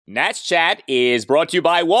Nats Chat is brought to you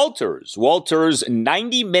by Walters. Walters'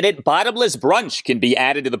 90-minute bottomless brunch can be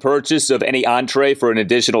added to the purchase of any entree for an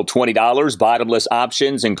additional $20. Bottomless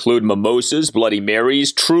options include mimosas, Bloody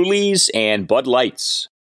Marys, Trulies, and Bud Lights.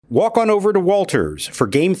 Walk on over to Walters for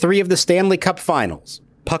Game 3 of the Stanley Cup Finals.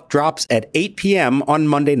 Puck drops at 8 p.m. on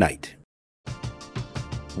Monday night.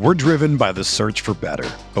 We're driven by the search for better.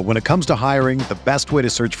 But when it comes to hiring, the best way to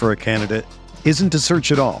search for a candidate isn't to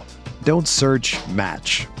search at all. Don't search,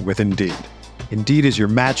 match with Indeed. Indeed is your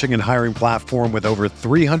matching and hiring platform with over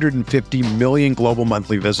 350 million global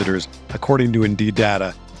monthly visitors, according to Indeed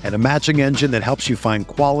data, and a matching engine that helps you find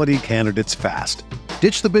quality candidates fast.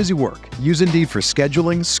 Ditch the busy work. Use Indeed for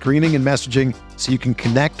scheduling, screening, and messaging so you can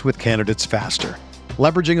connect with candidates faster.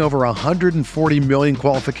 Leveraging over 140 million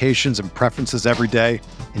qualifications and preferences every day,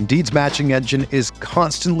 Indeed's matching engine is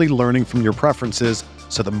constantly learning from your preferences,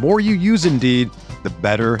 so the more you use Indeed, the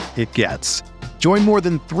better it gets. Join more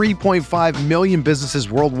than 3.5 million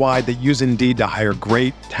businesses worldwide that use Indeed to hire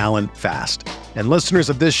great talent fast. And listeners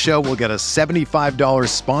of this show will get a $75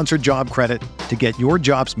 sponsored job credit to get your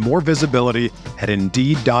jobs more visibility at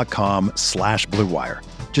Indeed.com/Blue Wire.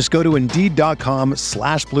 Just go to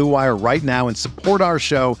Indeed.com/Blue Wire right now and support our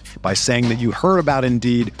show by saying that you heard about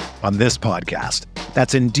Indeed on this podcast.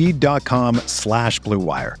 That's Indeed.com/Blue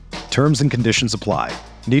Wire. Terms and conditions apply.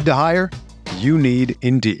 Need to hire? You need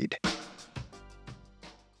Indeed.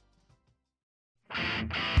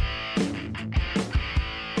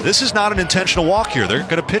 This is not an intentional walk here. They're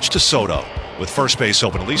going to pitch to Soto with first base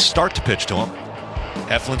open, at least start to pitch to him.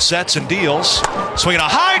 Eflin sets and deals. Swinging a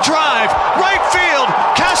high drive, right field.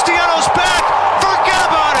 Castellanos back. Forget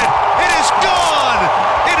about it. It is gone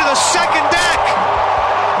into the second deck.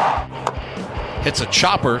 Hits a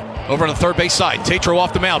chopper over on the third base side. Tatro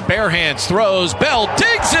off the mound. Bare hands, throws. Bell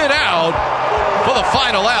digs it out for the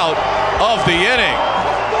final out of the inning.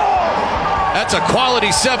 That's a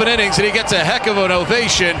quality 7 innings, and he gets a heck of an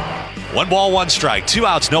ovation. 1 ball, 1 strike. 2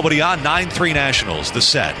 outs, nobody on. 9-3 Nationals. The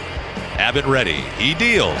set. Abbott ready. He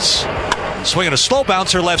deals. Swinging a slow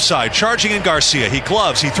bouncer left side. Charging in Garcia. He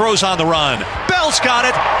gloves. He throws on the run. Bell's got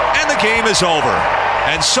it. And the game is over.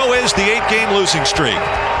 And so is the 8-game losing streak.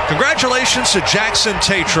 Congratulations to Jackson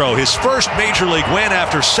Tatro. His first major league win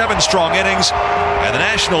after 7 strong innings. And the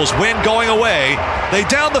Nationals win going away. They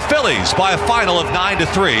down the Phillies by a final of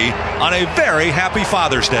 9-3 on a very happy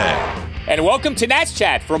Father's Day. And welcome to Nats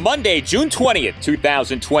Chat for Monday, June 20th,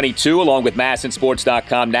 2022, along with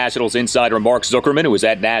MASNsports.com Nationals insider Mark Zuckerman, who is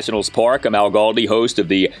at Nationals Park. I'm Al Galdi, host of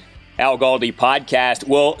the Al Galdi podcast.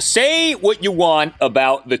 Well, say what you want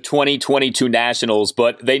about the 2022 Nationals,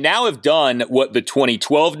 but they now have done what the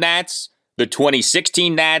 2012 Nats, the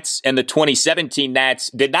 2016 Nats, and the 2017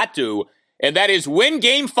 Nats did not do, and that is win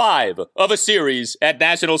Game 5 of a series at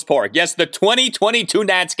Nationals Park. Yes, the 2022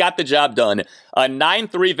 Nats got the job done. A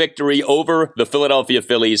 9-3 victory over the Philadelphia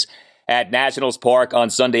Phillies at Nationals Park on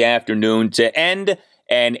Sunday afternoon to end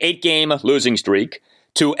an 8-game losing streak,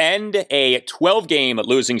 to end a 12-game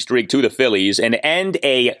losing streak to the Phillies, and end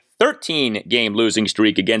a 13-game losing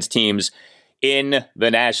streak against teams in the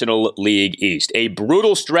National League East. A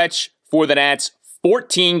brutal stretch for the Nats.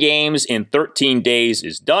 14 games in 13 days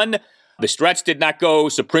is done. The stretch did not go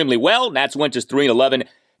supremely well. Nats went just 3-11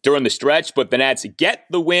 during the stretch, but the Nats get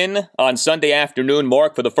the win on Sunday afternoon.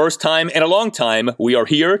 Mark, for the first time in a long time, we are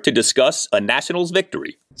here to discuss a Nationals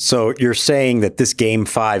victory. So you're saying that this Game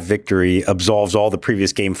 5 victory absolves all the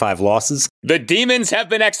previous Game 5 losses? The demons have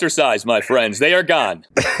been exorcised, my friends. They are gone.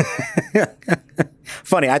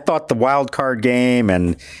 Funny, I thought the wild card game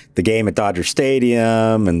and the game at Dodger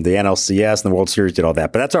Stadium and the NLCS and the World Series did all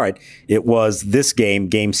that. But that's all right. It was this game,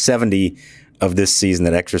 Game 70 of this season,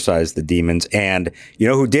 that exercised the demons. And you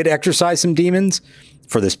know who did exercise some demons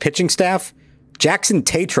for this pitching staff? Jackson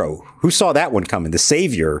Tatro. Who saw that one coming? The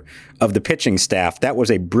savior of the pitching staff. That was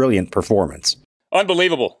a brilliant performance.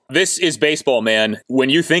 Unbelievable. This is baseball, man. When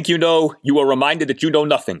you think you know, you are reminded that you know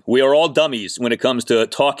nothing. We are all dummies when it comes to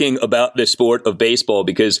talking about the sport of baseball,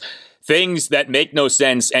 because things that make no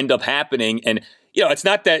sense end up happening. And, you know, it's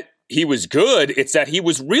not that he was good, it's that he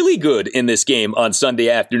was really good in this game on Sunday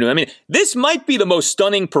afternoon. I mean, this might be the most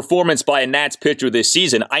stunning performance by a Nats pitcher this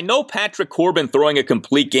season. I know Patrick Corbin throwing a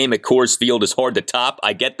complete game at Coors Field is hard to top.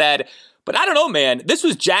 I get that. But I don't know, man. This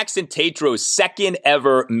was Jackson Tatro's second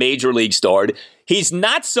ever major league start. He's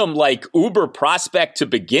not some uber prospect to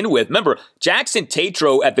begin with. Remember, Jackson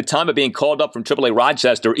Tatro at the time of being called up from AAA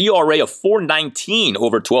Rochester, ERA of 4.19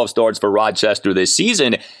 over 12 starts for Rochester this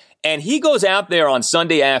season. And he goes out there on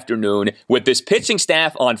Sunday afternoon with this pitching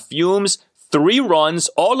staff on fumes, 3 runs,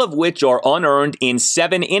 all of which are unearned in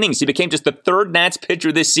 7 innings. He became just the third Nats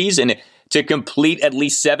pitcher this season to complete at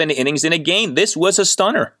least 7 innings in a game. This was a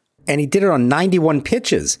stunner. And he did it on 91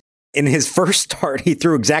 pitches. In his first start, he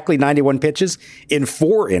threw exactly 91 pitches in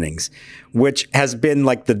 4 innings, which has been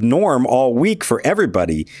like the norm all week for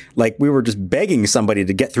everybody. Like we were just begging somebody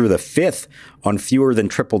to get through the 5th on fewer than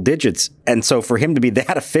triple digits. And so for him to be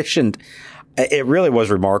that efficient, it really was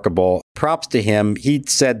remarkable. Props to him. He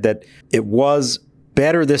said that it was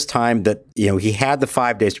better this time that, he had the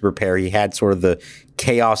 5 days to prepare. He had sort of the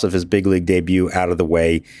chaos of his big league debut out of the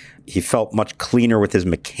way. He felt much cleaner with his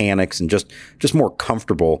mechanics and just more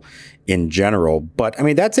comfortable in general. But I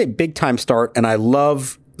mean, that's a big time start. And I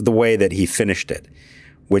love the way that he finished it,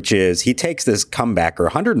 which is he takes this comebacker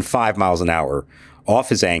 105 miles an hour off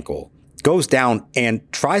his ankle, goes down and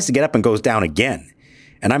tries to get up and goes down again.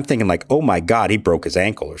 And I'm thinking like, oh my God, he broke his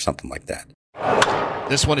ankle or something like that.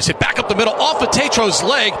 This one is hit back up the middle off of Tetro's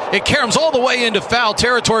leg. It caroms all the way into foul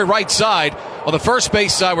territory right side on the first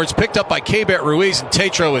base side where it's picked up by Keibert Ruiz, and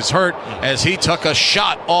Tetro is hurt as he took a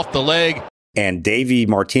shot off the leg. And Davey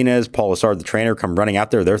Martinez, Paul Lessard, the trainer, come running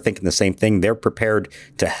out there. They're thinking the same thing. They're prepared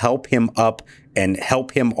to help him up and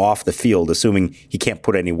help him off the field, assuming he can't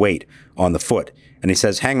put any weight on the foot. And he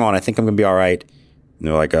says, hang on, I think I'm going to be all right. And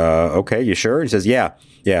they're like, okay, you sure? He says, yeah,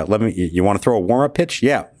 you want to throw a warm-up pitch?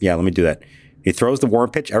 Yeah, let me do that. He throws the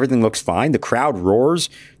warm pitch. Everything looks fine. The crowd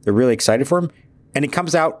roars. They're really excited for him. And he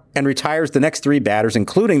comes out and retires the next 3 batters,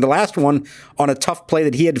 including the last one on a tough play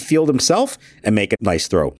that he had to field himself and make a nice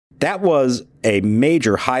throw. That was a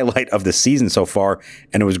major highlight of the season so far.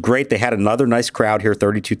 And it was great. They had another nice crowd here,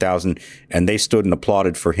 32,000, and they stood and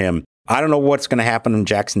applauded for him. I don't know what's going to happen in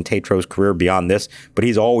Jackson Tetro's career beyond this, but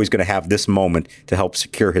he's always going to have this moment to help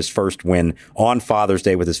secure his first win on Father's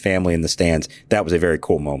Day with his family in the stands. That was a very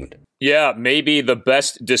cool moment. Yeah, maybe the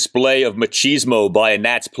best display of machismo by a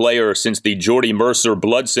Nats player since the Jordy Mercer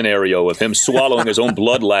blood scenario of him swallowing his own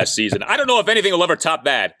blood last season. I don't know if anything will ever top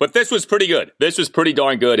that, but this was pretty good. This was pretty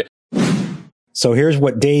darn good. So here's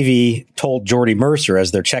what Davey told Jordy Mercer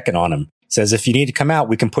as they're checking on him. He says, if you need to come out,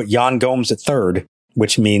 we can put Yan Gomes at third,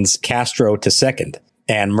 which means Castro to second.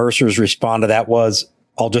 And Mercer's response to that was,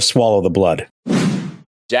 I'll just swallow the blood.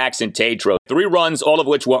 Jackson Tetro, 3 runs, all of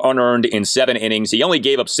which were unearned in 7 innings. He only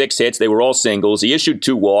gave up 6 hits. They were all singles. He issued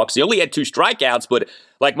 2 walks. He only had 2 strikeouts, but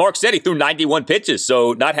like Mark said, he threw 91 pitches.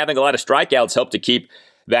 So not having a lot of strikeouts helped to keep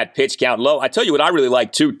that pitch count low. I tell you what I really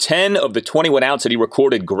like too, 10 of the 21 outs that he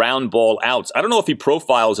recorded ground ball outs. I don't know if he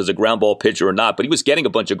profiles as a ground ball pitcher or not, but he was getting a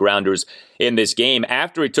bunch of grounders in this game.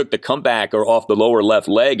 After he took the comebacker off the lower left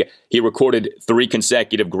leg, he recorded 3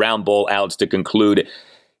 consecutive ground ball outs to conclude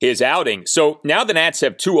his outing. So now the Nats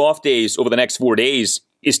have 2 off days over the next 4 days.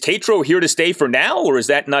 Is Tetro here to stay for now, or is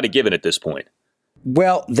that not a given at this point?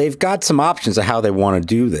 Well, they've got some options of how they want to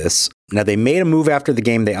do this. Now, they made a move after the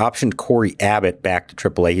game. They optioned Corey Abbott back to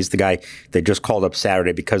AAA. He's the guy they just called up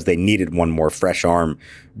Saturday because they needed one more fresh arm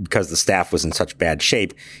because the staff was in such bad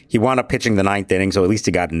shape. He wound up pitching the 9th inning, so at least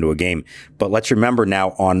he got into a game. But let's remember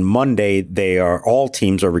now, on Monday, all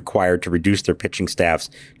teams are required to reduce their pitching staffs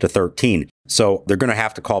to 13. So they're going to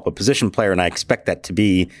have to call up a position player, and I expect that to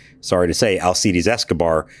be, sorry to say, Alcides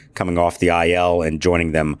Escobar coming off the IL and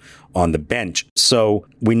joining them on the bench. So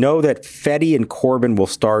we know that Fedde and Corbin will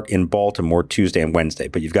start in Baltimore Tuesday and Wednesday,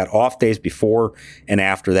 but you've got off days before and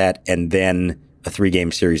after that, and then a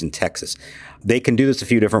 3-game series in Texas. They can do this a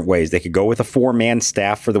few different ways. They could go with a 4-man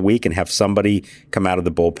staff for the week and have somebody come out of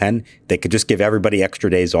the bullpen. They could just give everybody extra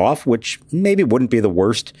days off, which maybe wouldn't be the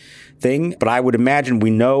worst thing. But I would imagine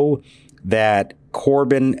we know that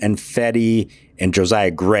Corbin and Fedde and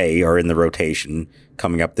Josiah Gray are in the rotation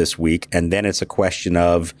coming up this week. And then it's a question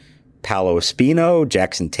of Paolo Espino,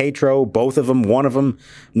 Jackson Tetro, both of them, one of them,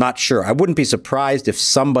 not sure. I wouldn't be surprised if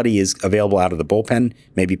somebody is available out of the bullpen,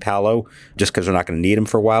 maybe Paolo, just because they're not going to need him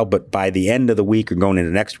for a while. But by the end of the week or going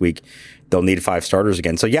into next week, they'll need 5 starters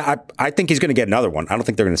again. So yeah, I think he's going to get another one. I don't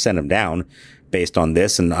think they're going to send him down based on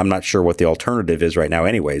this. And I'm not sure what the alternative is right now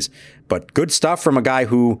anyways. But good stuff from a guy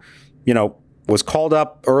who, was called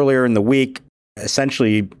up earlier in the week,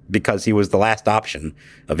 essentially because he was the last option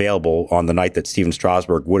available on the night that Steven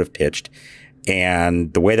Strasburg would have pitched.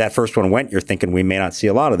 And the way that first one went, you're thinking we may not see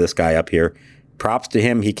a lot of this guy up here. Props to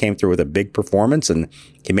him. He came through with a big performance, and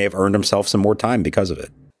he may have earned himself some more time because of it.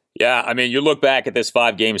 Yeah, I mean, you look back at this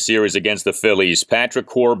 5-game series against the Phillies. Patrick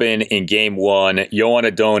Corbin in Game 1, Yohan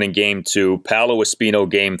Adon in Game 2, Paolo Espino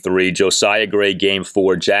Game 3, Josiah Gray Game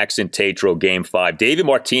 4, Jackson Tetro Game 5. David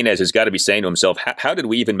Martinez has got to be saying to himself, how did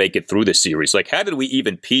we even make it through this series? Like, how did we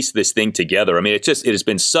even piece this thing together? I mean, it has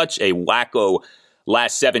been such a wacko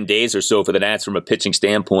last 7 days or so for the Nats from a pitching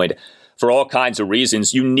standpoint. for all kinds of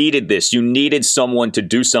reasons. You needed this. You needed someone to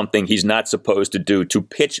do something he's not supposed to do, to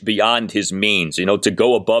pitch beyond his means, to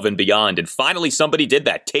go above and beyond. And finally, somebody did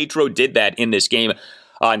that. Tatro did that in this game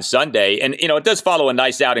on Sunday. And, it does follow a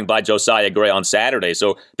nice outing by Josiah Gray on Saturday.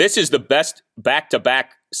 So this is the best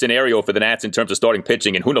back-to-back scenario for the Nats in terms of starting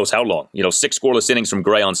pitching and who knows how long. 6 scoreless innings from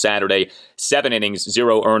Gray on Saturday, 7 innings,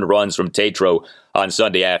 0 earned runs from Tatro on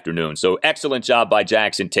Sunday afternoon. So excellent job by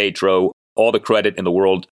Jackson Tatro. All the credit in the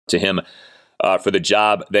world to him for the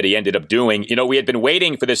job that he ended up doing. We had been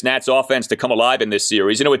waiting for this Nats offense to come alive in this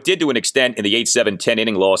series. It did to an extent in the 8-7,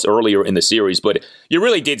 10-inning loss earlier in the series, but you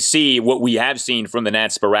really did see what we have seen from the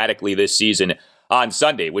Nats sporadically this season on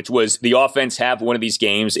Sunday, which was the offense have one of these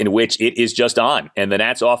games in which it is just on. And the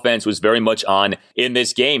Nats offense was very much on in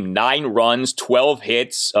this game. 9 runs, 12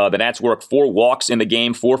 hits. The Nats worked 4 walks in the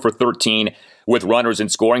game, 4 for 13 with runners in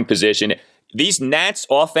scoring position. These Nats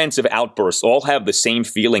offensive outbursts all have the same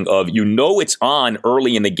feeling of, it's on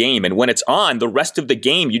early in the game. And when it's on, the rest of the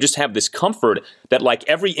game, you just have this comfort that like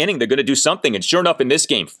every inning, they're going to do something. And sure enough, in this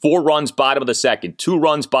game, 4 runs bottom of the second, 2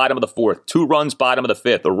 runs bottom of the fourth, 2 runs bottom of the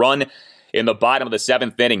fifth, a run in the bottom of the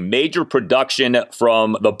 7th inning. Major production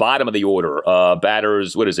from the bottom of the order.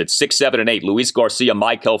 Batters, 6, 7, and 8. Luis Garcia,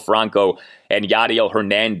 Maikel Franco, and Yadiel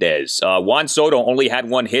Hernandez. Juan Soto only had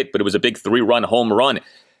 1 hit, but it was a big 3-run home run.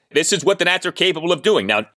 This is what the Nats are capable of doing.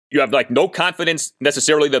 Now, you have no confidence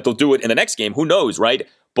necessarily that they'll do it in the next game. Who knows, right?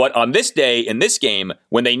 But on this day, in this game,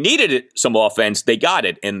 when they needed some offense, they got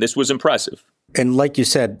it, and this was impressive. And like you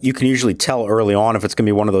said, you can usually tell early on if it's going to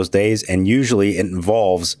be one of those days, and usually it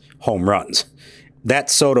involves home runs. That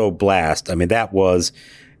Soto blast, that was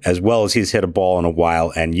as well as he's hit a ball in a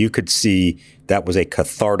while, and you could see that was a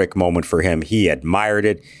cathartic moment for him. He admired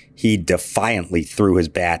it. He defiantly threw his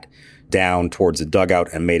bat down towards the dugout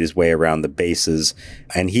and made his way around the bases.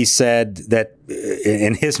 And he said that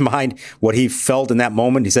in his mind, what he felt in that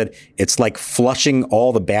moment, he said, it's like flushing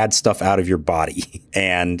all the bad stuff out of your body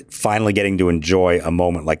and finally getting to enjoy a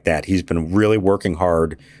moment like that. He's been really working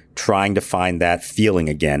hard, trying to find that feeling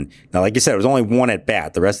again. Now, like you said, it was only 1 at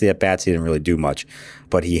bat. The rest of the at bats, he didn't really do much,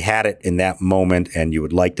 but he had it in that moment. And you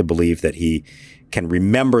would like to believe that he can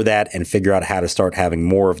remember that and figure out how to start having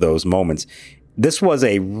more of those moments. This was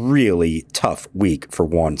a really tough week for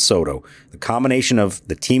Juan Soto. The combination of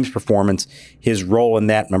the team's performance, his role in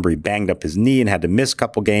that, remember he banged up his knee and had to miss a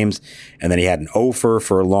couple games, and then he had an offer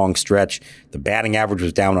for a long stretch. The batting average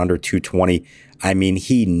was down under 220.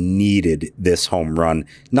 He needed this home run,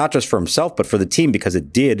 not just for himself, but for the team, because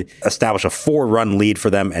it did establish a 4-run lead for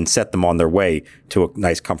them and set them on their way to a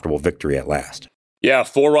nice, comfortable victory at last. Yeah,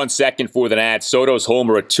 4-run second for the Nats. Soto's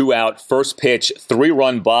homer, a 2-out, first pitch,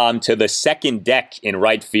 3-run bomb to the second deck in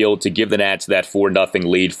right field to give the Nats that 4-0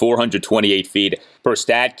 lead, 428 feet per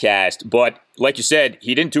StatCast. But like you said,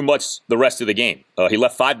 he didn't do much the rest of the game. He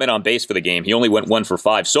left 5 men on base for the game. He only went 1 for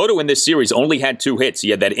 5. Soto in this series only had 2 hits.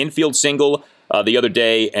 He had that infield single the other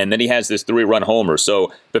day, and then he has this 3-run homer.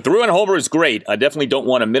 So the 3-run homer is great. I definitely don't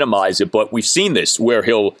want to minimize it, but we've seen this where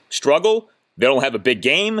he'll struggle. They'll have a big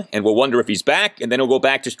game, and we'll wonder if he's back, and then he'll go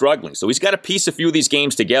back to struggling. So he's got to piece a few of these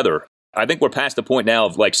games together. I think we're past the point now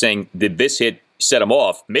of saying, did this hit set him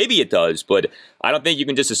off? Maybe it does, but I don't think you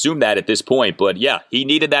can just assume that at this point. But yeah, he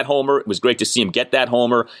needed that homer. It was great to see him get that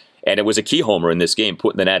homer, and it was a key homer in this game,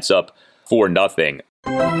 putting the Nats up 4-0.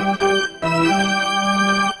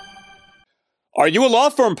 Are you a law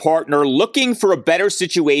firm partner looking for a better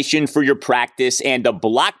situation for your practice and a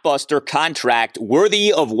blockbuster contract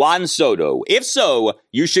worthy of Juan Soto? If so,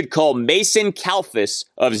 you should call Mason Kalfas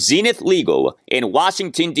of Zenith Legal in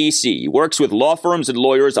Washington, D.C. He works with law firms and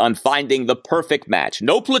lawyers on finding the perfect match.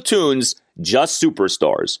 No platoons, just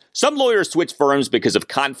superstars. Some lawyers switch firms because of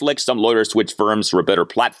conflicts. Some lawyers switch firms for a better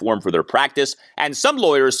platform for their practice. And some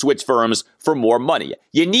lawyers switch firms for more money.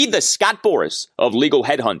 You need the Scott Boras of legal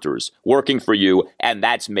headhunters working for you, and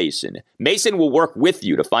that's Mason. Mason will work with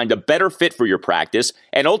you to find a better fit for your practice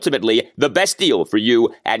and ultimately the best deal for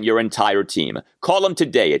you and your entire team. Call him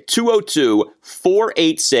today at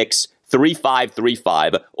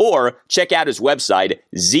 202-486-3535 or check out his website,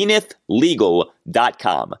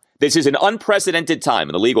 zenithlegal.com. This is an unprecedented time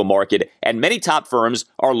in the legal market, and many top firms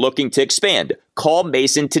are looking to expand. Call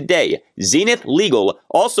Mason today. Zenith Legal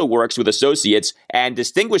also works with associates and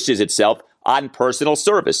distinguishes itself on personal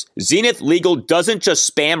service. Zenith Legal doesn't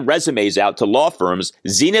just spam resumes out to law firms.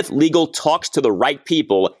 Zenith Legal talks to the right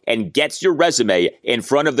people and gets your resume in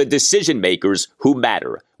front of the decision makers who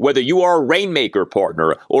matter. Whether you are a Rainmaker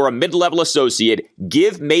partner or a mid-level associate,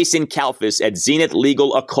 give Mason Kalfas at Zenith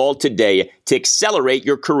Legal a call today to accelerate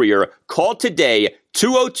your career. Call today,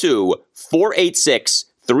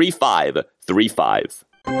 202-486-3535.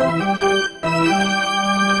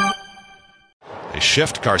 They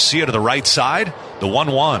shift Garcia to the right side. The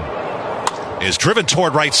 1-1 is driven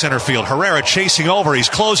toward right center field. Herrera chasing over. He's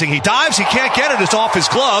closing. He dives. He can't get it. It's off his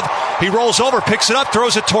glove. He rolls over, picks it up,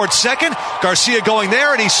 throws it towards second. Garcia going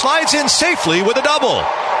there, and he slides in safely with a double.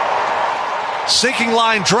 Sinking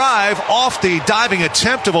line drive off the diving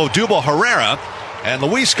attempt of Odubel Herrera, and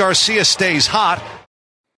Luis Garcia stays hot.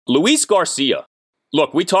 Luis Garcia.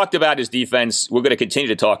 Look, we talked about his defense. We're going to continue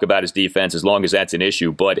to talk about his defense as long as that's an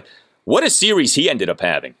issue, but what a series he ended up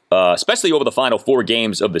having, especially over the final 4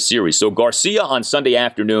 games of the series. So Garcia on Sunday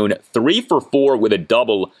afternoon, 3 for 4 with a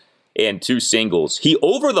double and 2 singles. He,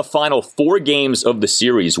 over the final 4 games of the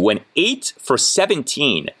series, went 8 for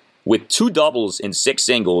 17 with 2 doubles and 6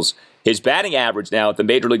 singles. His batting average now at the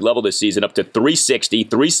major league level this season up to 360,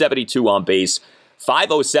 372 on base,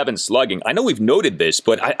 507 slugging. I know we've noted this,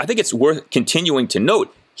 but I think it's worth continuing to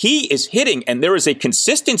note. He is hitting, and there is a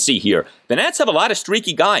consistency here. The Nats have a lot of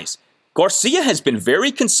streaky guys. Garcia has been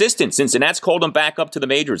very consistent since the Nats called him back up to the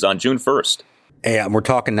majors on June 1st. And we're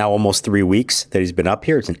talking now almost 3 weeks that he's been up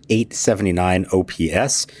here. It's an 879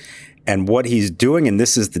 OPS. And what he's doing, and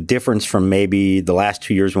this is the difference from maybe the last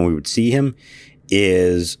 2 years when we would see him,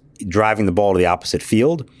 is driving the ball to the opposite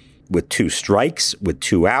field with 2 strikes, with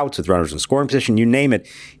 2 outs, with runners in scoring position, you name it.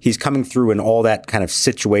 He's coming through in all that kind of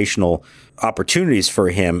situational opportunities for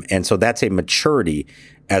him. And so that's a maturity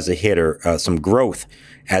as a hitter, some growth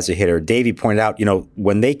as a hitter. Davey pointed out,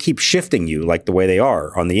 when they keep shifting you like the way they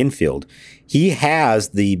are on the infield, he has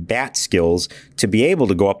the bat skills to be able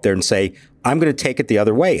to go up there and say, I'm going to take it the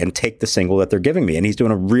other way and take the single that they're giving me. And he's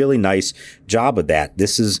doing a really nice job of that.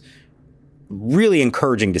 This is really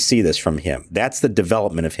encouraging to see this from him. That's the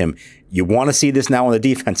development of him. You want to see this now on the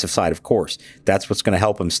defensive side, of course. That's what's going to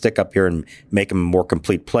help him stick up here and make him a more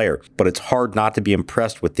complete player. But it's hard not to be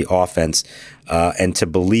impressed with the offense and to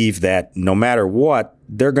believe that no matter what,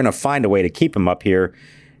 they're going to find a way to keep him up here.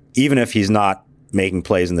 Even if he's not making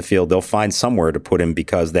plays in the field, they'll find somewhere to put him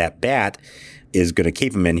because that bat is going to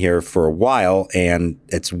keep him in here for a while, and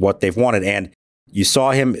it's what they've wanted. And you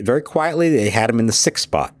saw him very quietly. They had him in the 6th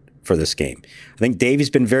spot for this game. I think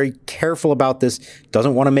Davey's been very careful about this,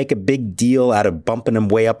 doesn't want to make a big deal out of bumping him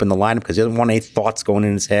way up in the lineup because he doesn't want any thoughts going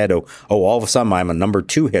in his head. All of a sudden I'm a number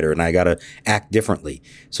 2 hitter and I got to act differently.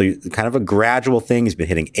 So kind of a gradual thing. He's been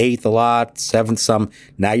hitting 8th a lot, 7th some.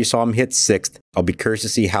 Now you saw him hit 6th. I'll be curious to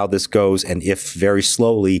see how this goes and if very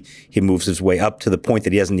slowly he moves his way up to the point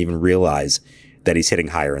that he doesn't even realize that he's hitting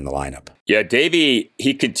higher in the lineup. Yeah, Davey,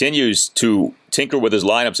 he continues to tinker with his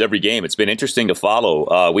lineups every game. It's been interesting to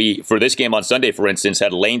follow. We, for this game on Sunday, for instance,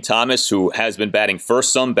 had Lane Thomas, who has been batting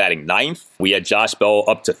first some, batting 9th. We had Josh Bell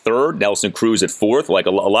up to 3rd, Nelson Cruz at 4th. Like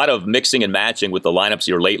a lot of mixing and matching with the lineups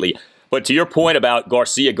here lately. But to your point about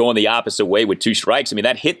Garcia going the opposite way with 2 strikes, I mean,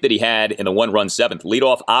 that hit that he had in the 1-run 7th,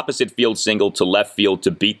 leadoff opposite field single to left field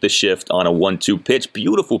to beat the shift on a 1-2 pitch.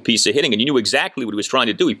 Beautiful piece of hitting, and you knew exactly what he was trying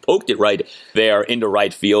to do. He poked it right there into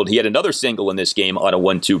right field. He had another single in this game on a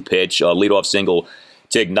 1-2 pitch, a leadoff single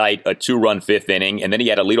to ignite a 2-run 5th inning, and then he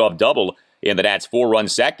had a leadoff double in the Nats' 4-run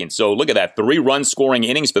 2nd. So look at that, 3-run scoring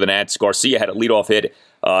innings for the Nats. Garcia had a leadoff hit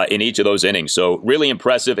in each of those innings. So really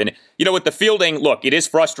impressive. And, with the fielding, look, it is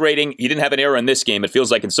frustrating. You didn't have an error in this game. It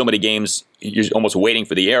feels like in so many games, you're almost waiting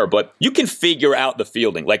for the error. But you can figure out the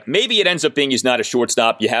fielding. Like maybe it ends up being he's not a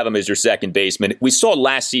shortstop. You have him as your second baseman. We saw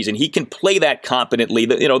last season, he can play that competently.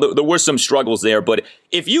 There were some struggles there. But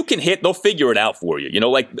if you can hit, they'll figure it out for you.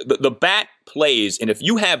 Like the bat plays. And if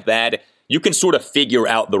you have that, you can sort of figure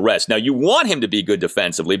out the rest. Now, you want him to be good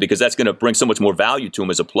defensively because that's going to bring so much more value to him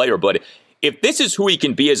as a player. But if this is who he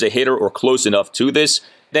can be as a hitter or close enough to this,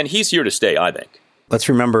 then he's here to stay, I think. Let's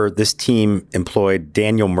remember this team employed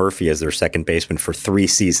Daniel Murphy as their second baseman for 3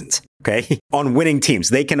 seasons. Okay? On winning teams,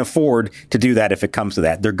 they can afford to do that if it comes to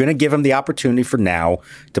that. They're going to give him the opportunity for now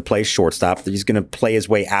to play shortstop. He's going to play his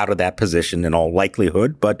way out of that position in all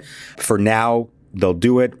likelihood. But for now, they'll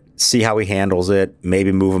do it. See how he handles it,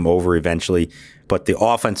 maybe move him over eventually. But the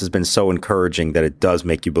offense has been so encouraging that it does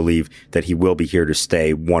make you believe that he will be here to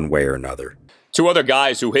stay one way or another. 2 other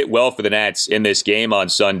guys who hit well for the Nats in this game on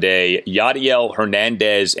Sunday, Yadiel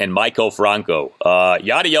Hernandez and Maikel Franco.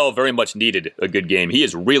 Yadiel very much needed a good game. He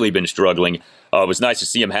has really been struggling. It was nice to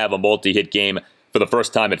see him have a multi-hit game for the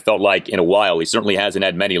first time, it felt like, in a while. He certainly hasn't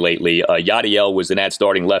had many lately. Yadiel was the Nats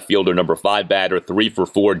starting left fielder, number 5 batter, 3 for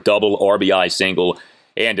 4, double RBI single,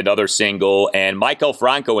 and another single. And Maikel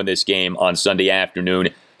Franco in this game on Sunday afternoon,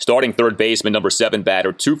 starting third baseman, number 7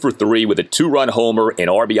 batter, 2 for 3 with a 2-run homer, an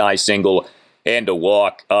RBI single, and a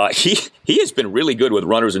walk. He has been really good with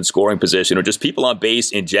runners in scoring position or just people on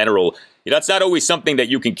base in general. That's not always something that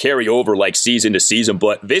you can carry over like season to season,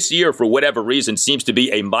 but this year, for whatever reason, seems to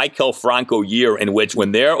be a Maikel Franco year in which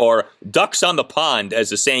when there are ducks on the pond,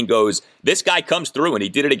 as the saying goes, this guy comes through, and he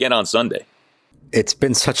did it again on Sunday. It's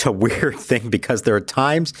been such a weird thing because there are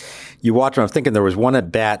times you watch him. I'm thinking there was one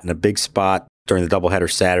at bat in a big spot during the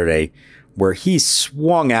doubleheader Saturday where he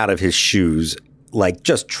swung out of his shoes, like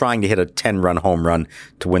just trying to hit a 10-run home run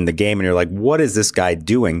to win the game. And you're like, what is this guy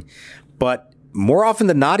doing? But more often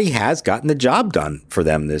than not, he has gotten the job done for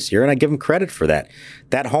them this year, and I give him credit for that.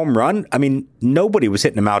 That home run, I mean, nobody was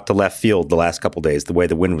hitting him out to left field the last couple of days, the way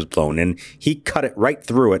the wind was blowing, and he cut it right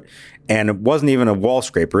through it, and it wasn't even a wall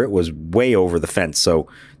scraper. It was way over the fence, so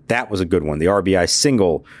that was a good one. The RBI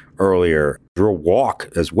single earlier, drew a walk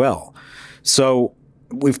as well. So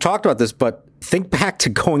we've talked about this, but think back to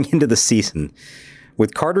going into the season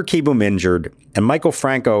with Carter Kieboom injured, and Maikel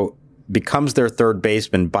Franco becomes their third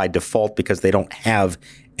baseman by default because they don't have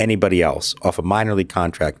anybody else off a minor league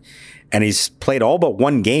contract. And he's played all but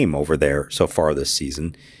one game over there so far this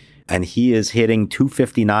season. And he is hitting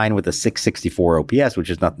 .259 with a .664 OPS, which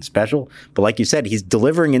is nothing special. But like you said, he's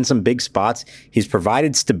delivering in some big spots. He's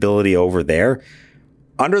provided stability over there.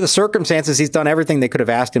 Under the circumstances, he's done everything they could have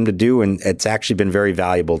asked him to do, and it's actually been very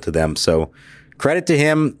valuable to them. So credit to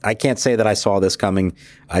him. I can't say that I saw this coming.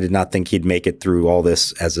 I did not think he'd make it through all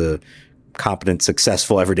this as a competent,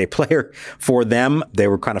 successful, everyday player for them. They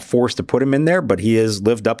were kind of forced to put him in there, but he has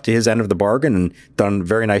lived up to his end of the bargain and done a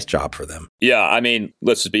very nice job for them. Yeah, I mean,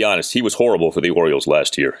 let's just be honest. He was horrible for the Orioles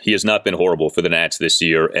last year. He has not been horrible for the Nats this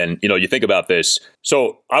year. And, you think about this.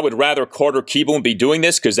 So I would rather Carter Kieboom be doing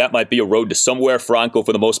this because that might be a road to somewhere. Franco,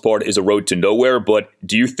 for the most part, is a road to nowhere. But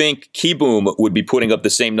do you think Kieboom would be putting up the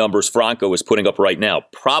same numbers Franco is putting up right now?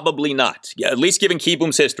 Probably not. Yeah, at least given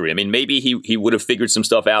Kieboom's history. I mean, maybe he would have figured some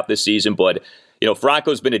stuff out this season, but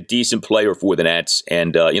Franco's been a decent player for the Nats,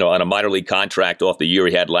 and on a minor league contract off the year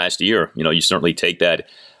he had last year, you certainly take that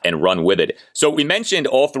and run with it. So we mentioned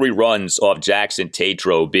all three runs off Jackson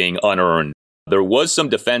Tatro being unearned. There was some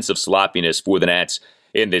defensive sloppiness for the Nats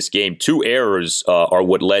in this game. 2 errors are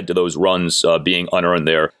what led to those runs being unearned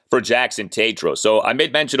there for Jackson Tatro. So I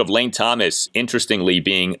made mention of Lane Thomas, interestingly,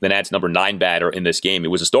 being the Nats' number 9 batter in this game. He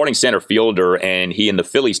was a starting center fielder, and he and the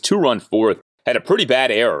Phillies' 2-run fourth had a pretty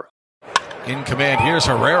bad error. In command, here's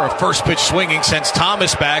Herrera, first pitch swinging, sends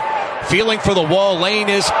Thomas back, feeling for the wall. Lane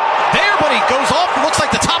is there, but he goes off, looks like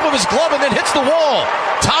the top of his glove, and then hits the wall.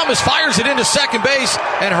 Thomas fires it into second base,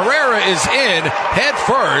 and Herrera is in head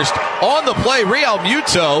first. On the play, Real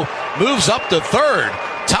Muto moves up to third.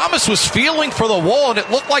 Thomas was feeling for the wall, and it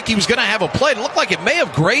looked like he was going to have a play. It looked like it may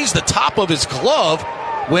have grazed the top of his glove,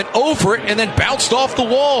 went over it, and then bounced off the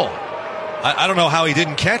wall. I don't know how he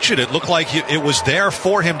didn't catch it. It looked like it was there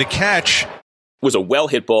for him to catch. It was a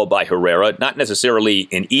well-hit ball by Herrera. Not necessarily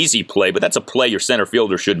an easy play, but that's a play your center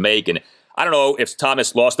fielder should make. And I don't know if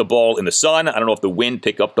Thomas lost the ball in the sun. I don't know if the wind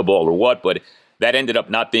picked up the ball or what, but that ended up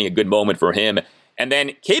not being a good moment for him. And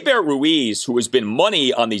then Keibert Ruiz, who has been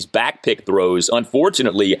money on these back pick throws,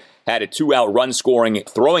 unfortunately had a 2-out run-scoring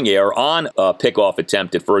throwing error on a pickoff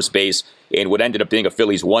attempt at first base in what ended up being a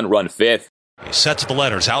Phillies 1-run fifth. He sets the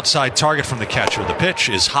letters. Outside target from the catcher. The pitch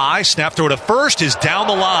is high. Snap throw to first is down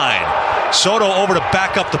the line. Soto over to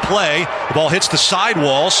back up the play. The ball hits the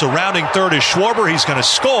sidewall. Surrounding third is Schwarber. He's going to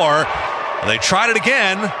score. They tried it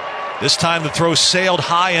again. This time the throw sailed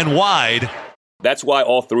high and wide. That's why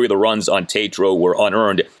all 3 of the runs on Tatro were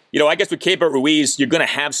unearned. I guess with Keibert Ruiz, you're going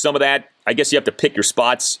to have some of that. I guess you have to pick your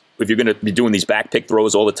spots if you're going to be doing these back pick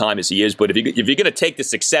throws all the time as he is. But if you're going to take the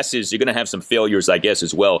successes, you're going to have some failures, I guess,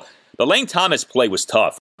 as well. The Lane Thomas play was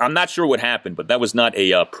tough. I'm not sure what happened, but that was not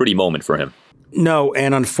a pretty moment for him. No,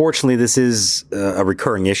 and unfortunately, this is a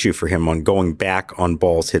recurring issue for him on going back on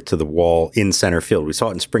balls hit to the wall in center field. We saw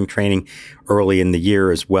it in spring training early in the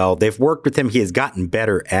year as well. They've worked with him. He has gotten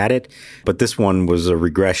better at it, but this one was a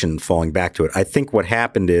regression falling back to it. I think what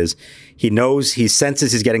happened is he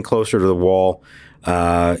senses he's getting closer to the wall.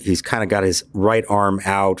 He's kind of got his right arm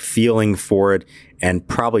out, feeling for it, and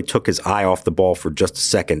probably took his eye off the ball for just a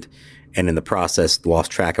second. And in the process,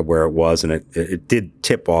 lost track of where it was, and it did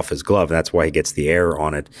tip off his glove, and that's why he gets the error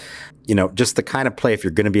on it. Just the kind of play, if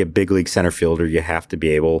you're going to be a big league center fielder, you have to be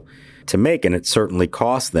able to make, and it certainly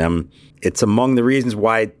cost them. It's among the reasons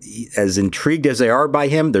why, as intrigued as they are by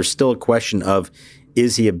him, there's still a question of,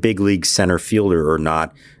 is he a big league center fielder or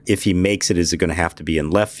not? If he makes it, is it going to have to be in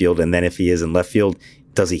left field? And then if he is in left field,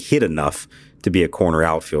 does he hit enough to be a corner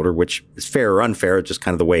outfielder, which is fair or unfair. It's just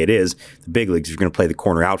kind of the way it is. The big leagues, if you're going to play the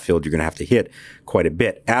corner outfield, you're going to have to hit quite a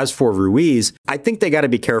bit. As for Ruiz, I think they got to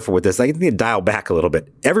be careful with this. I think they dial back a little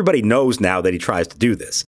bit. Everybody knows now that he tries to do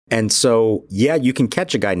this. And so, yeah, you can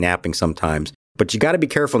catch a guy napping sometimes, but you got to be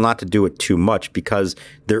careful not to do it too much because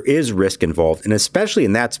there is risk involved. And especially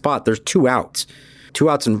in that spot, there's 2 outs.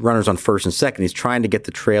 2 outs and runners on first and second. He's trying to get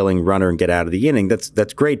the trailing runner and get out of the inning.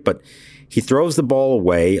 That's great, but he throws the ball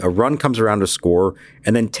away, a run comes around to score,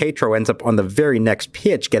 and then Tatro ends up on the very next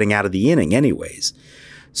pitch getting out of the inning anyways.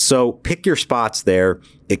 So pick your spots there.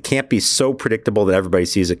 It can't be so predictable that everybody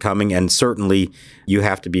sees it coming, and certainly you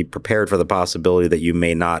have to be prepared for the possibility that you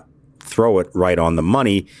may not throw it right on the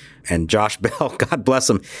money. And Josh Bell, God bless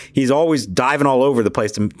him, he's always diving all over the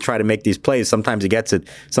place to try to make these plays. Sometimes he gets it,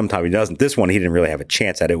 sometimes he doesn't. This one, he didn't really have a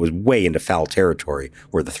chance at it. It was way into foul territory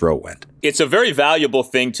where the throw went. It's a very valuable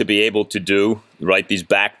thing to be able to do, right? These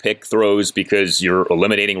back pick throws because you're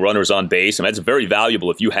eliminating runners on base. And that's very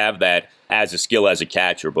valuable if you have that as a skill as a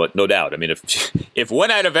catcher. But no doubt, I mean, if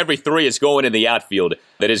 1 out of every 3 is going in the outfield,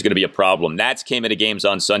 that is going to be a problem. Nats came into games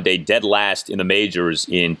on Sunday dead last in the majors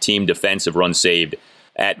in team defensive runs saved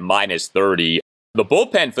at -30. The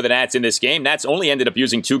bullpen for the Nats in this game, Nats only ended up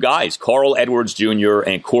using 2 guys, Carl Edwards Jr.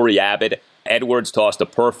 and Corey Abbott. Edwards tossed a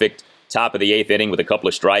perfect top of the 8th inning with a couple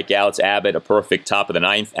of strikeouts. Abbott, a perfect top of the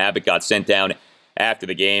 9th. Abbott got sent down after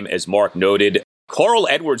the game, as Mark noted. Carl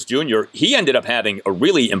Edwards Jr., he ended up having a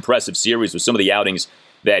really impressive series with some of the outings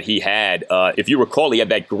that he had. If you recall, he had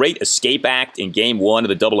that great escape act in Game 1 of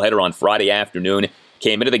the doubleheader on Friday afternoon.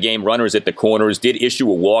 Came into the game, runners at the corners, did issue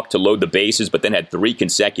a walk to load the bases, but then had 3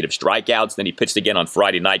 consecutive strikeouts. Then he pitched again on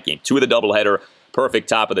Friday night, Game 2 of the doubleheader. Perfect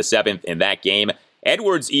top of the 7th in that game.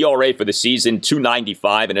 Edwards' ERA for the season,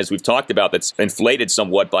 2.95, and as we've talked about, that's inflated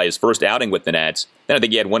somewhat by his first outing with the Nats. Then I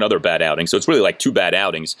think he had 1 other bad outing, so it's really like 2 bad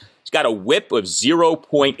outings. He's got a whip of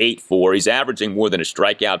 0.84. He's averaging more than a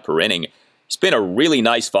strikeout per inning. It's been a really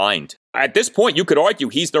nice find. At this point, you could argue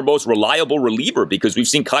he's their most reliable reliever because we've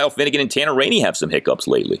seen Kyle Finnegan and Tanner Rainey have some hiccups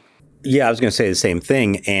lately. Yeah, I was going to say the same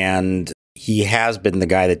thing, and he has been the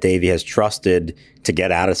guy that Davey has trusted to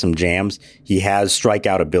get out of some jams. He has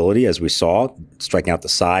strikeout ability, as we saw, striking out the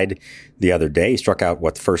side the other day. He struck out,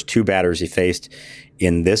 the first 2 batters he faced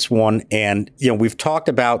in this one. And, we've talked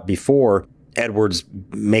about before Edwards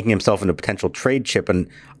making himself into a potential trade chip, and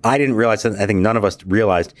I didn't realize, I think none of us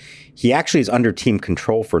realized, he actually is under team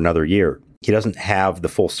control for another year. He doesn't have the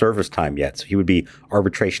full service time yet, so he would be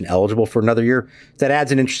arbitration eligible for another year. That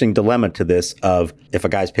adds an interesting dilemma to this of, if a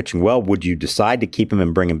guy's pitching well, would you decide to keep him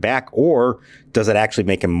and bring him back, or does it actually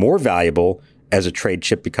make him more valuable as a trade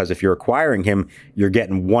chip? Because if you're acquiring him, you're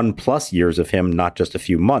getting 1+ years of him, not just a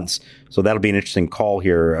few months. So that'll be an interesting call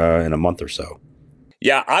here in a month or so.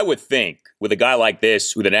 Yeah, I would think with a guy like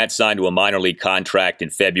this, with an Nats signed to a minor league contract in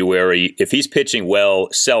February, if he's pitching well,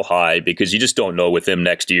 sell high because you just don't know with him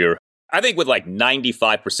next year. I think with like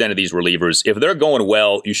 95% of these relievers, if they're going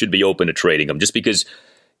well, you should be open to trading them just because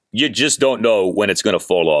you just don't know when it's going to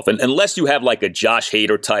fall off. And unless you have like a Josh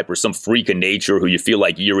Hader type or some freak of nature who you feel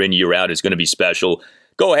like year in, year out is going to be special,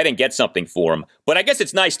 go ahead and get something for him. But I guess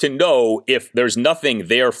it's nice to know if there's nothing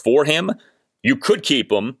there for him, you could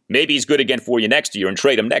keep him. Maybe he's good again for you next year and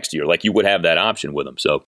trade him next year. Like you would have that option with him.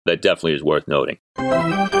 So that definitely is worth noting.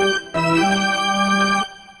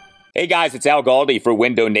 Hey guys, it's Al Galdi for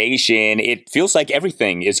Window Nation. It feels like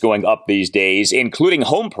everything is going up these days, including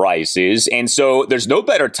home prices. And so there's no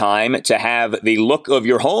better time to have the look of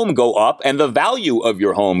your home go up and the value of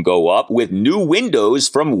your home go up with new windows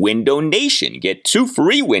from Window Nation. Get 2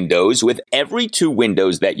 free windows with every 2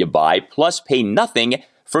 windows that you buy, plus pay nothing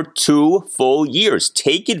for 2 full years.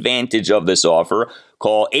 Take advantage of this offer.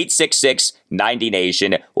 Call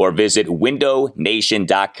 866-90-NATION or visit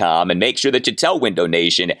windownation.com and make sure that you tell Window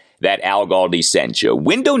Nation that Al Galdi sent you.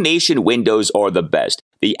 Window Nation windows are the best.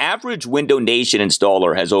 The average Window Nation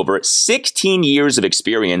installer has over 16 years of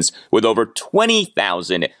experience with over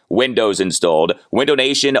 20,000 windows installed. Window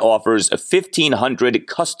Nation offers 1,500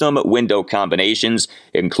 custom window combinations,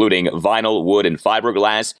 including vinyl, wood, and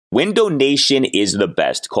fiberglass. Window Nation is the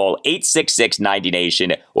best. Call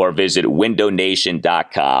 866-90-NATION or visit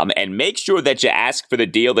windownation.com and make sure that you ask for the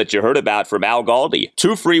deal that you heard about from Al Galdi.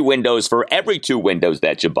 2 free windows for every 2 windows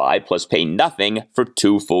that you buy, plus pay nothing for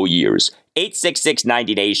 2 full years.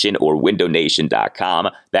 866-90-NATION or windownation.com.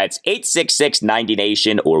 That's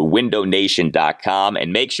 866-90-NATION or windownation.com.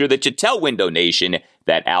 And make sure that you tell Window Nation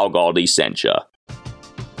that Al Galdi sent you.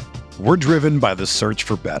 We're driven by the search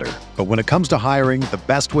for better. But when it comes to hiring, the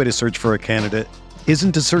best way to search for a candidate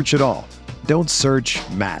isn't to search at all. Don't search,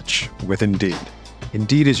 match with Indeed.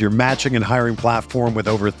 Indeed is your matching and hiring platform with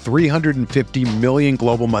over 350 million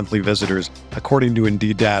global monthly visitors, according to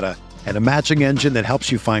Indeed data, and a matching engine that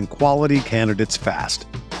helps you find quality candidates fast.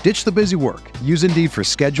 Ditch the busy work. Use Indeed for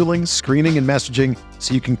scheduling, screening, and messaging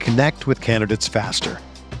so you can connect with candidates faster.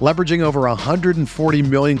 Leveraging over 140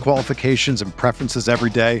 million qualifications and preferences every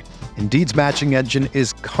day, Indeed's matching engine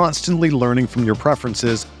is constantly learning from your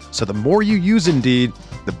preferences, so the more you use Indeed,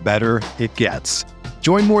 the better it gets.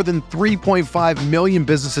 Join more than 3.5 million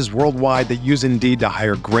businesses worldwide that use Indeed to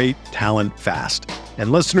hire great talent fast.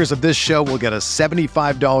 And listeners of this show will get a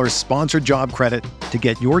 $75 sponsored job credit to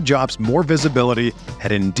get your jobs more visibility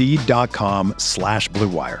at Indeed.com/Blue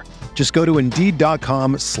Wire. Just go to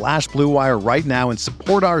Indeed.com/Blue Wire right now and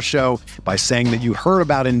support our show by saying that you heard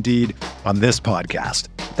about Indeed on this podcast.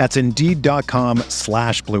 That's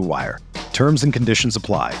Indeed.com/Blue Wire. Terms and conditions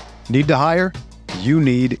apply. Need to hire? You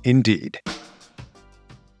need Indeed.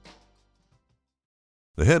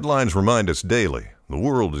 The headlines remind us daily the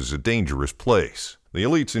world is a dangerous place. The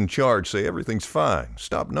elites in charge say everything's fine,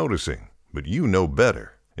 stop noticing. But you know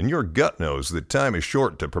better. And your gut knows that time is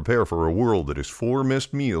short to prepare for a world that is 4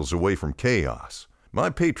 missed meals away from chaos. My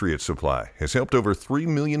Patriot Supply has helped over 3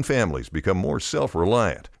 million families become more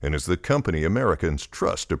self-reliant and is the company Americans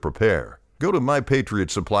trust to prepare. Go to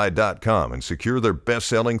MyPatriotSupply.com and secure their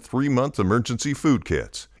best-selling 3-month emergency food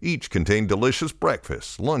kits. Each contain delicious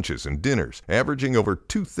breakfasts, lunches, and dinners, averaging over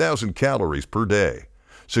 2,000 calories per day.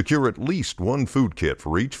 Secure at least one food kit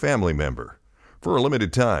for each family member. For a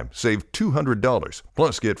limited time, save $200,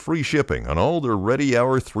 plus get free shipping on all their Ready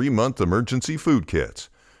Hour 3-month emergency food kits.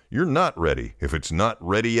 You're not ready if it's not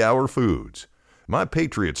Ready Hour Foods. My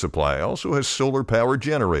Patriot Supply also has solar-powered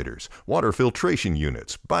generators, water filtration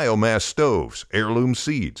units, biomass stoves, heirloom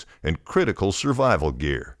seeds, and critical survival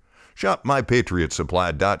gear. Shop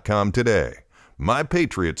MyPatriotSupply.com today.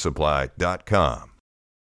 MyPatriotSupply.com.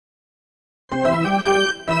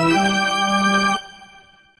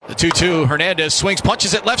 The 2-2, Hernandez swings,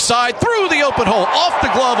 punches it left side, through the open hole, off the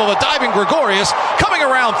glove of a diving Gregorius. Coming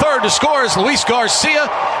around third to score is Luis Garcia,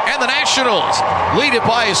 and the Nationals lead it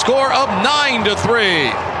by a score of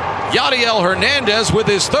 9-3. Yadiel Hernandez with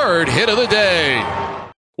his third hit of the day.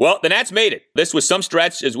 Well, the Nats made it. This was some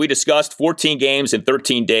stretch, as we discussed, 14 games in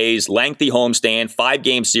 13 days, lengthy homestand,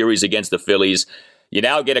 5-game series against the Phillies. You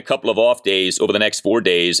now get a couple of off days over the next 4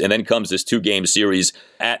 days, and then comes this 2-game series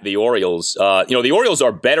at the Orioles. The Orioles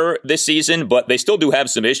are better this season, but they still do have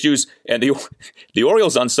some issues. And the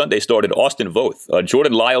Orioles on Sunday started Austin Voth.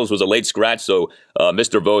 Jordan Lyles was a late scratch, so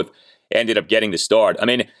Mr. Voth ended up getting the start. I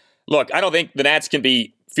mean, look, I don't think the Nats can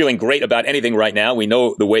be feeling great about anything right now. We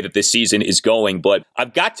know the way that this season is going, but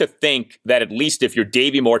I've got to think that at least if you're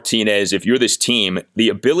Davey Martinez, if you're this team, the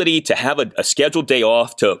ability to have a scheduled day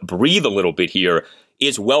off to breathe a little bit here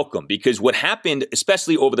is welcome, because what happened,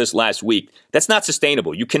 especially over this last week, that's not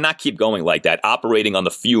sustainable. You cannot keep going like that, operating on the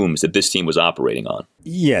fumes that this team was operating on.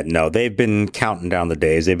 Yeah, no, they've been counting down the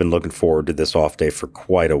days. They've been looking forward to this off day for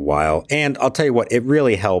quite a while. And I'll tell you what, it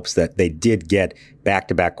really helps that they did get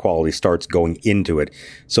back-to-back quality starts going into it.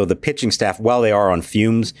 So the pitching staff, while they are on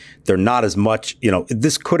fumes, they're not as much,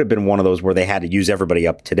 this could have been one of those where they had to use everybody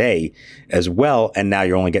up today as well, and now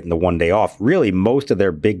you're only getting the 1 day off. Really, most of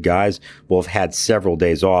their big guys will have had several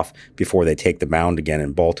days off before they take the mound again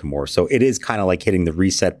in Baltimore. So it is kind of like hitting the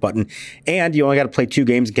reset button, and you only got to play 2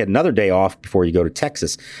 games and get another day off before you go to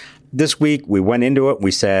Texas. This week, we went into it.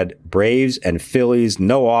 We said Braves and Phillies,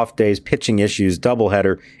 no off days, pitching issues,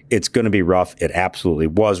 doubleheader. It's going to be rough. It absolutely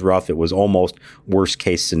was rough. It was almost worst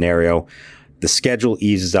case scenario. The schedule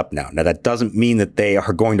eases up now. Now, that doesn't mean that they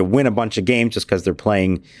are going to win a bunch of games just because they're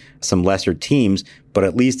playing some lesser teams, but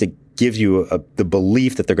at least it gives you the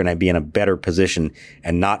belief that they're going to be in a better position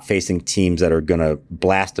and not facing teams that are going to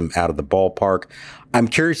blast them out of the ballpark. I'm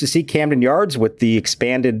curious to see Camden Yards with the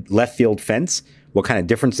expanded left field fence. What kind of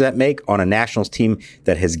difference does that make on a Nationals team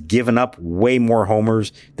that has given up way more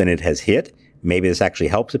homers than it has hit? Maybe this actually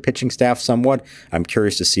helps the pitching staff somewhat. I'm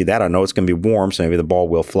curious to see that. I know it's going to be warm, so maybe the ball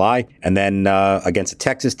will fly. And then against a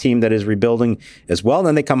Texas team that is rebuilding as well. And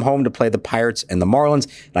then they come home to play the Pirates and the Marlins.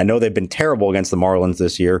 And I know they've been terrible against the Marlins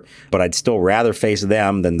this year, but I'd still rather face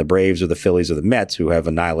them than the Braves or the Phillies or the Mets, who have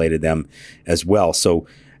annihilated them as well. So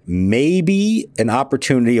maybe an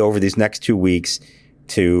opportunity over these next 2 weeks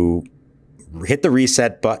to hit the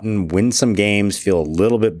reset button, win some games, feel a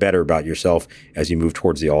little bit better about yourself as you move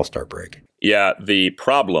towards the All-Star break. Yeah, the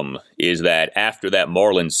problem is that after that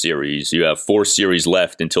Marlins series, you have 4 series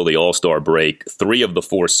left until the All-Star break. 3 of the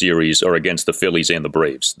 4 series are against the Phillies and the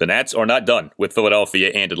Braves. The Nats are not done with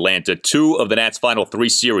Philadelphia and Atlanta. 2 of the Nats' final 3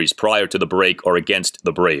 series prior to the break are against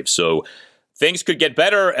the Braves. So things could get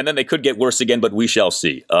better, and then they could get worse again, but we shall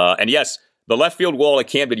see. And yes, the left field wall at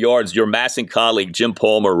Camden Yards, your Masson colleague, Jim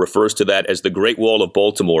Palmer, refers to that as the Great Wall of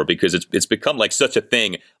Baltimore because it's become like such a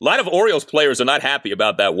thing. A lot of Orioles players are not happy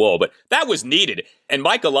about that wall, but that was needed. And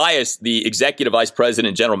Mike Elias, the executive vice president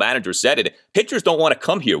and general manager, said it. Pitchers don't want to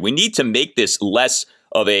come here. We need to make this less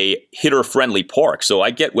of a hitter-friendly park. So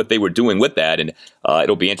I get what they were doing with that, and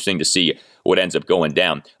it'll be interesting to see what ends up going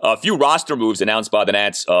down. A few roster moves announced by the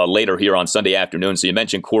Nats later here on Sunday afternoon. So you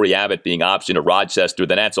mentioned Corey Abbott being optioned to Rochester.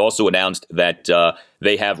 The Nats also announced that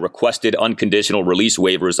they have requested unconditional release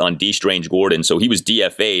waivers on D. Strange Gordon. So he was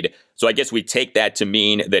DFA'd. So I guess we take that to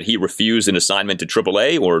mean that he refused an assignment to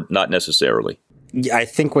AAA, or not necessarily? I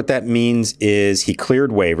think what that means is he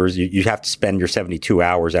cleared waivers. You have to spend your 72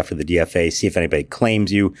 hours after the DFA, see if anybody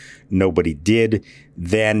claims you. Nobody did.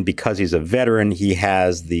 Then, because he's a veteran, he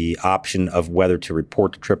has the option of whether to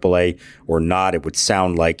report to AAA or not. It would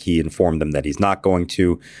sound like he informed them that he's not going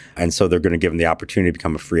to. And so they're going to give him the opportunity to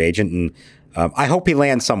become a free agent. And I hope he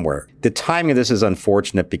lands somewhere. The timing of this is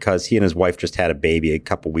unfortunate because he and his wife just had a baby a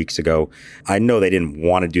couple weeks ago. I know they didn't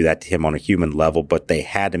want to do that to him on a human level, but they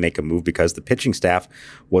had to make a move because the pitching staff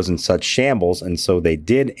was in such shambles, and so they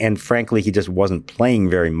did. And frankly, he just wasn't playing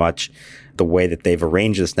very much the way that they've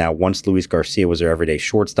arranged this now. Once Luis Garcia was their everyday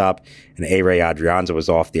shortstop and A-Ray Adrianza was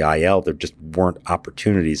off the IL, there just weren't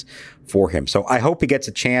opportunities for him. So I hope he gets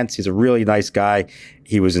a chance. He's a really nice guy.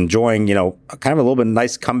 He was enjoying, kind of a little bit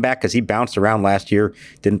nice comeback because he bounced around last year,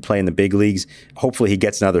 didn't play in the big leagues. Hopefully he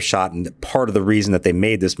gets another shot. And part of the reason that they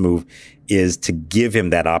made this move is to give him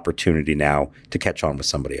that opportunity now to catch on with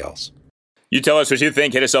somebody else. You tell us what you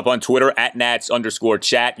think. Hit us up on Twitter at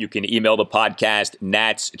 @Nats_chat. You can email the podcast,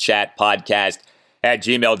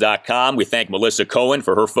 natschatpodcast@gmail.com. We thank Melissa Cohen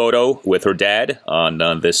for her photo with her dad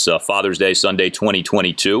on this Father's Day, Sunday,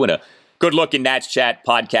 2022. And a good-looking Nats Chat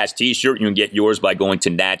Podcast t-shirt. You can get yours by going to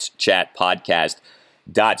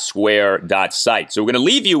natschatpodcast.square.site. So we're going to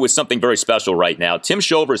leave you with something very special right now. Tim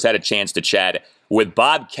Shover's had a chance to chat with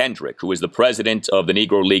Bob Kendrick, who is the president of the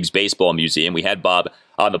Negro Leagues Baseball Museum. We had Bob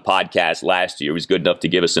on the podcast last year. He was good enough to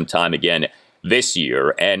give us some time again this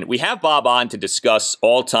year. And we have Bob on to discuss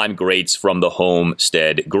all-time greats from the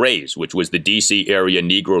Homestead Grays, which was the D.C. area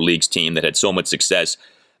Negro Leagues team that had so much success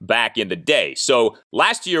back in the day. So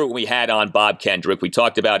last year when we had on Bob Kendrick, we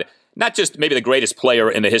talked about not just maybe the greatest player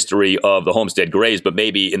in the history of the Homestead Grays, but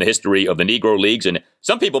maybe in the history of the Negro Leagues. And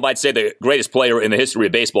some people might say the greatest player in the history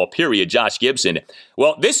of baseball, period, Josh Gibson.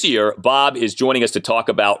 Well, this year, Bob is joining us to talk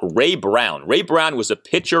about Ray Brown. Ray Brown was a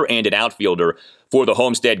pitcher and an outfielder for the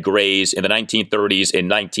Homestead Grays in the 1930s and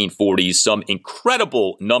 1940s. Some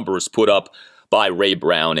incredible numbers put up by Ray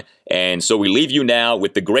Brown. And so we leave you now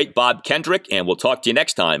with the great Bob Kendrick, and we'll talk to you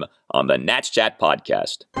next time on the Nats Chat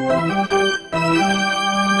Podcast.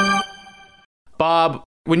 Bob,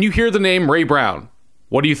 when you hear the name Ray Brown,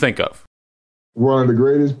 what do you think of? One of the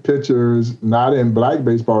greatest pitchers, not in black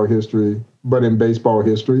baseball history, but in baseball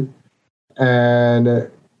history. And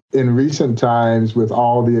in recent times, with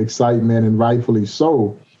all the excitement, and rightfully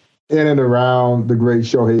so, in and around the great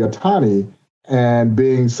Shohei Ohtani, and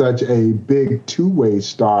being such a big two-way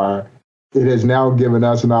star, it has now given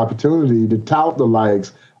us an opportunity to tout the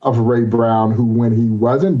likes of Ray Brown, who, when he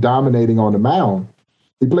wasn't dominating on the mound,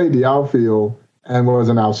 he played the outfield and was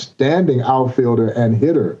an outstanding outfielder and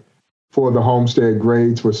hitter for the Homestead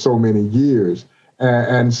Grays for so many years.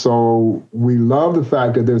 And so we love the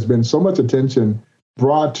fact that there's been so much attention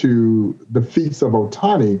brought to the feats of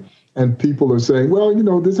Ohtani, and people are saying, well,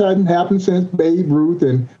 this hadn't happened since Babe Ruth,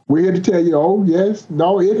 and we're here to tell you, oh, yes,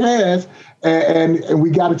 no, it has. And we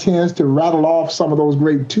got a chance to rattle off some of those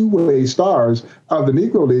great two-way stars of the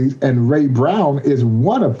Negro Leagues, and Ray Brown is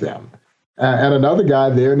one of them. And another guy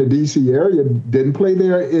there in the D.C. area didn't play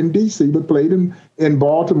there in D.C., but played in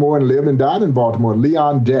Baltimore and lived and died in Baltimore,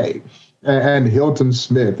 Leon Day and Hilton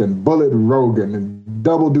Smith and Bullet Rogan and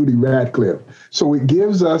Double Duty Radcliffe. So it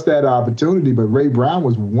gives us that opportunity, but Ray Brown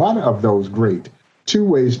was one of those great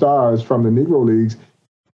two-way stars from the Negro Leagues.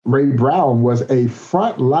 Ray Brown was a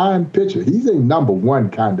front-line pitcher. He's a number one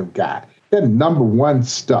kind of guy. He had number one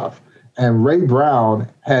stuff. And Ray Brown,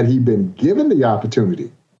 had he been given the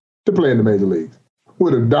opportunity to play in the major leagues,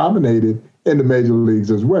 would have dominated in the major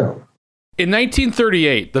leagues as well. In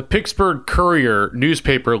 1938, the Pittsburgh Courier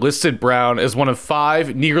newspaper listed Brown as one of 5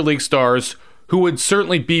 Negro League stars who would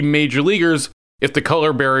certainly be major leaguers if the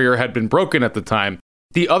color barrier had been broken at the time.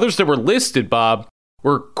 The others that were listed, Bob,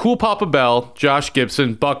 were Cool Papa Bell, Josh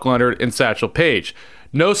Gibson, Buck Leonard, and Satchel Paige.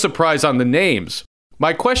 No surprise on the names.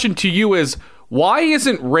 My question to you is, why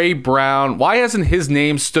hasn't his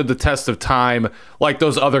name stood the test of time like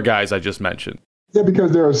those other guys I just mentioned? Yeah,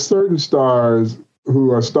 because there are certain stars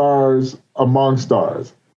who are stars among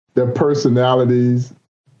stars. Their personalities,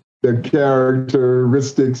 their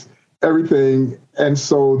characteristics, everything. And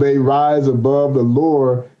so they rise above the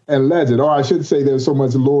lore and legend. Or I should say there's so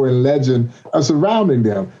much lore and legend surrounding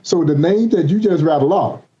them. So the names that you just rattled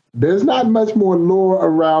off, there's not much more lore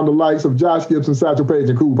around the likes of Josh Gibson, Satchel Paige,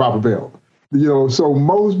 and Cool Papa Bell. So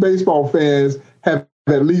most baseball fans have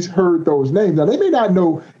at least heard those names. Now, they may not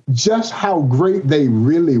know just how great they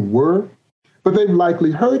really were, but they've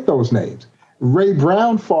likely heard those names. Ray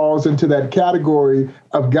Brown falls into that category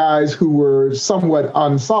of guys who were somewhat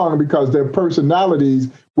unsung because their personalities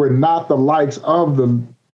were not the likes of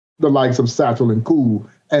the likes of Satchel and Cool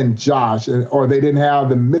and Josh, or they didn't have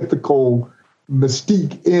the mythical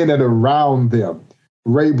mystique in and around them.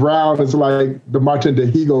 Ray Brown is like the Martin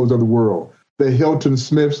DeHigos of the world, the Hilton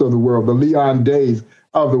Smiths of the world, the Leon Days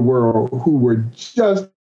of the world, who were just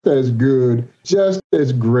as good, just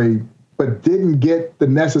as great, but didn't get the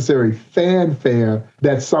necessary fanfare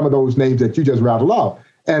that some of those names that you just rattled off.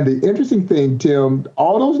 And the interesting thing, Tim,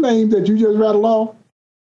 all those names that you just rattled off,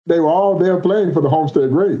 they were all there playing for the Homestead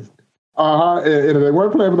Grays. And if they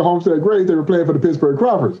weren't playing for the Homestead Grays, they were playing for the Pittsburgh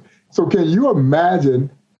Crawfords. So can you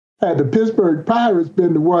imagine had the Pittsburgh Pirates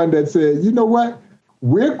been the one that said, you know what,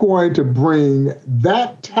 we're going to bring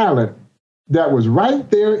that talent that was right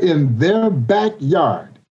there in their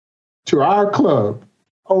backyard to our club.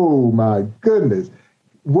 Oh my goodness.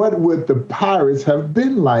 What would the Pirates have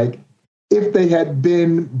been like if they had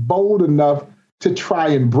been bold enough to try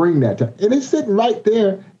and bring that to? And it's sitting right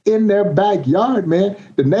there in their backyard, man.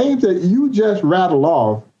 The names that you just rattled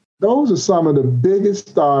off, those are some of the biggest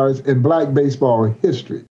stars in Black baseball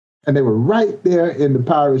history. And they were right there in the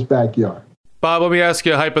Pirates' backyard. Bob, let me ask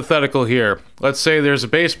you a hypothetical here. Let's say there's a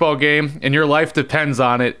baseball game and your life depends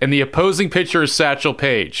on it, and the opposing pitcher is Satchel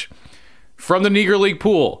Paige. From the Negro League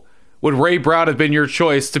pool, would Ray Brown have been your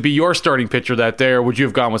choice to be your starting pitcher that day, or would you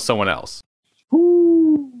have gone with someone else?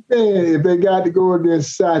 Ooh, man, if they got to go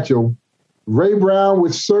against Satchel, Ray Brown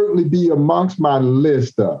would certainly be amongst my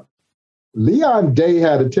list of. Leon Day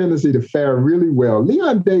had a tendency to fare really well.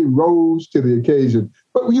 Leon Day rose to the occasion.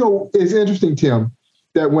 But, it's interesting, Tim,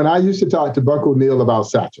 that when I used to talk to Buck O'Neil about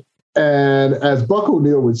Satchel, and as Buck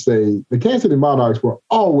O'Neil would say, the Kansas City Monarchs were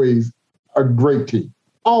always a great team,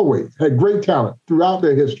 always had great talent throughout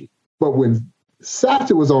their history. But when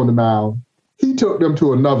Satchel was on the mound, he took them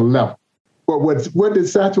to another level. But what did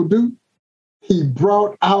Satchel do? He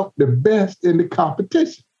brought out the best in the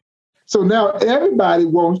competition. So now everybody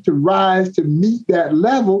wants to rise to meet that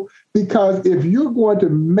level, because if you're going to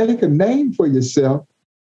make a name for yourself,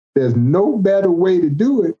 there's no better way to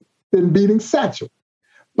do it than beating Satchel.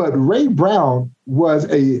 But Ray Brown was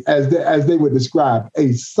as they would describe,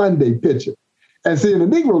 a Sunday pitcher. And see, in the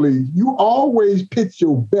Negro League, you always pitch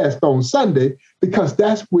your best on Sunday because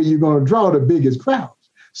that's where you're going to draw the biggest crowds.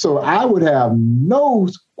 So I would have no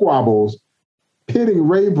squabbles pitting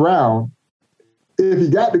Ray Brown if he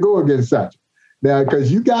got to go against Satchel. Now,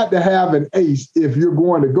 because you got to have an ace if you're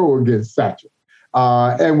going to go against Satchel.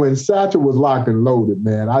 And when Satchel was locked and loaded,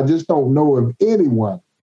 man, I just don't know if anyone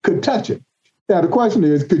could touch him. Now, the question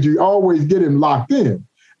is, could you always get him locked in?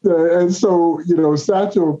 And so,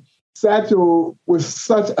 Satchel was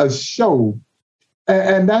such a show.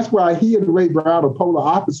 And that's why he and Ray Brown are polar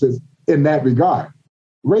opposites in that regard.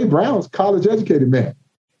 Ray Brown's a college-educated man.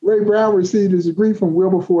 Ray Brown received his degree from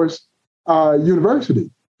Wilberforce University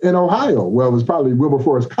in Ohio. Well, it was probably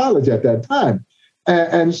Wilberforce College at that time.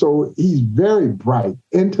 And so he's very bright,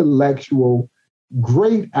 intellectual,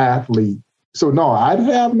 great athlete. So no, I'd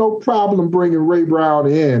have no problem bringing Ray Brown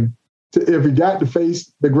in if he got to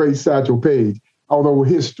face the great Satchel Paige. Although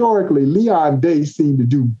historically, Leon Day seemed to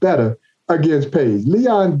do better against Paige.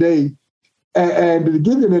 Leon Day, and to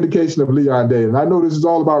give you an indication of Leon Day, and I know this is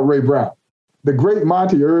all about Ray Brown, the great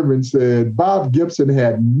Monty Irvin said Bob Gibson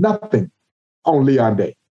had nothing on Leon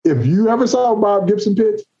Day. If you ever saw Bob Gibson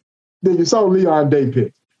pitch, then you saw Leon Day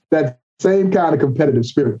pitch. That same kind of competitive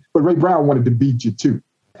spirit. But Ray Brown wanted to beat you too.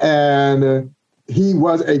 And he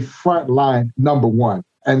was a frontline number one.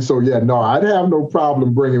 And so, I'd have no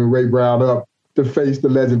problem bringing Ray Brown up to face the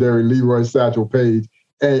legendary Leroy Satchel Paige.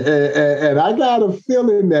 And I got a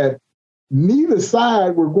feeling that neither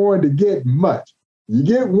side were going to get much. You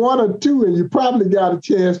get one or two, and you probably got a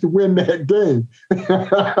chance to win that game.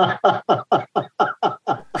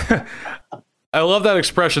 I love that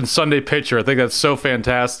expression, Sunday pitcher. I think that's so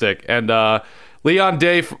fantastic. And Leon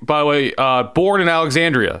Day, by the way, born in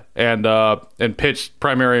Alexandria and pitched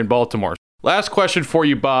primarily in Baltimore. Last question for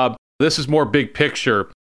you, Bob. This is more big picture.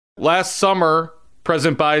 Last summer,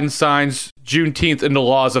 President Biden signs Juneteenth into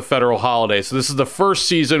law as a federal holiday. So this is the first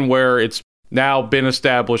season where it's now been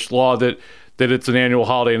established law that it's an annual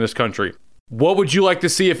holiday in this country. What would you like to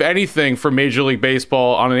see, if anything, from Major League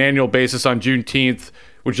Baseball on an annual basis on Juneteenth?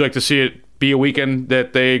 Would you like to see it be a weekend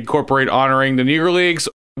that they incorporate honoring the Negro Leagues?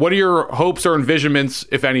 What are your hopes or envisionments,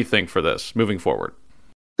 if anything, for this moving forward?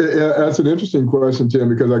 That's an interesting question, Tim,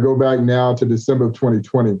 because I go back now to December of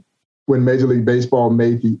 2020 when Major League Baseball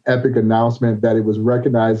made the epic announcement that it was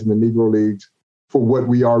recognizing the Negro Leagues for what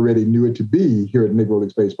we already knew it to be here at Negro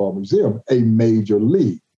Leagues Baseball Museum, a major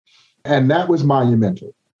league. And that was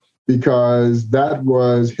monumental because that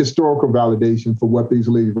was historical validation for what these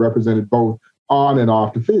leagues represented both on and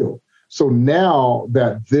off the field. So now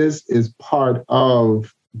that this is part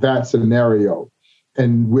of that scenario,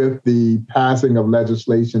 and with the passing of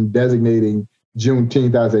legislation designating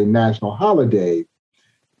Juneteenth as a national holiday,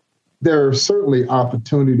 there are certainly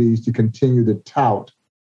opportunities to continue to tout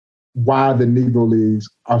why the Negro Leagues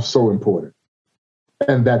are so important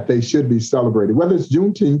and that they should be celebrated. Whether it's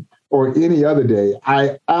Juneteenth or any other day,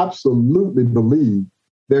 I absolutely believe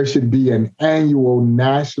there should be an annual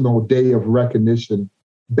national day of recognition,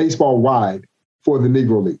 baseball-wide, for the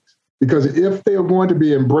Negro Leagues. Because if they are going to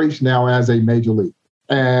be embraced now as a major league,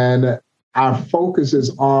 and our focus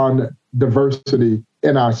is on diversity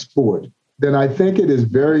in our sport, then I think it is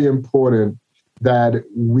very important that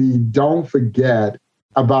we don't forget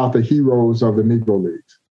about the heroes of the Negro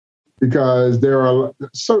Leagues. Because there are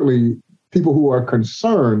certainly people who are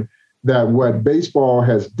concerned that what baseball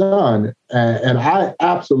has done, and I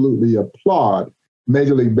absolutely applaud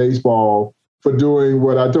Major League Baseball for doing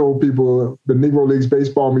what I told people the Negro Leagues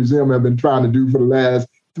Baseball Museum have been trying to do for the last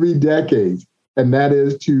 3 decades, and that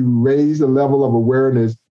is to raise the level of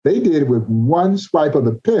awareness. They did it with one swipe of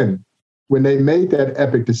the pen when they made that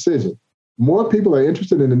epic decision. More people are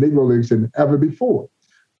interested in the Negro Leagues than ever before.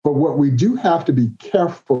 But what we do have to be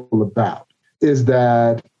careful about is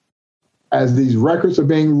that as these records are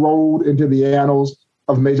being rolled into the annals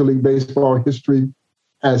of Major League Baseball history,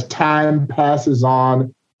 as time passes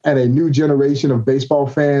on and a new generation of baseball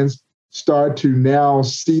fans start to now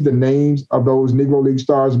see the names of those Negro League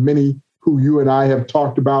stars, many who you and I have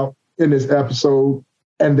talked about in this episode,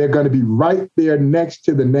 and they're going to be right there next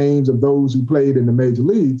to the names of those who played in the major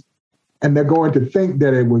leagues, and they're going to think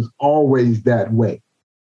that it was always that way.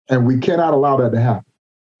 And we cannot allow that to happen.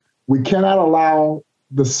 We cannot allow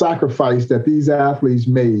the sacrifice that these athletes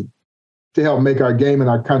made to help make our game and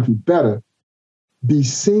our country better be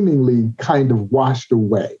seemingly kind of washed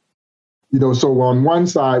away. So on one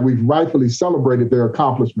side, we've rightfully celebrated their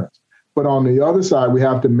accomplishments. But on the other side, we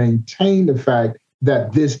have to maintain the fact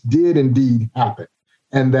that this did indeed happen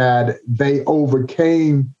and that they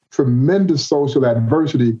overcame tremendous social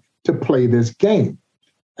adversity to play this game.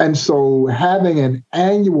 And so having an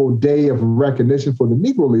annual day of recognition for the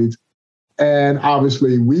Negro Leagues, and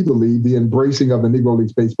obviously we believe the embracing of the Negro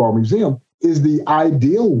Leagues Baseball Museum, is the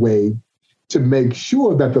ideal way to make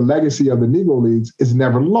sure that the legacy of the Negro Leagues is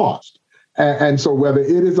never lost. And so whether it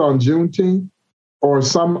is on Juneteenth or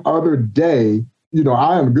some other day,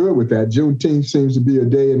 I am good with that. Juneteenth seems to be a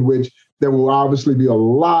day in which there will obviously be a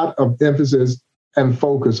lot of emphasis and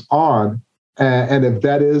focus on. And if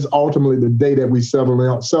that is ultimately the day that we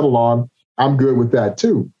settle on, I'm good with that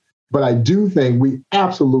too. But I do think we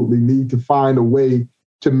absolutely need to find a way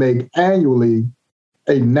to make annually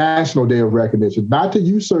a national day of recognition, not to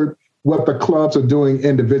usurp what the clubs are doing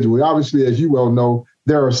individually. Obviously, as you well know,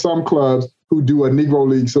 there are some clubs who do a Negro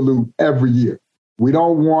League salute every year. We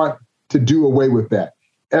don't want to do away with that.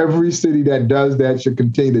 Every city that does that should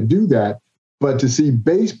continue to do that. But to see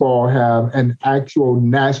baseball have an actual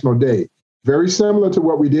national day, very similar to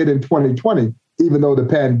what we did in 2020, even though the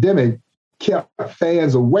pandemic kept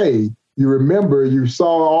fans away. You remember, you saw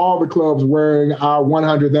all the clubs wearing our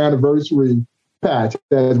 100th anniversary patch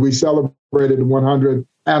as we celebrated the 100th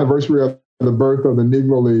anniversary of the birth of the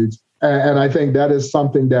Negro Leagues. And I think that is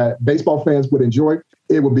something that baseball fans would enjoy.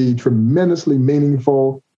 It would be tremendously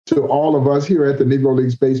meaningful to all of us here at the Negro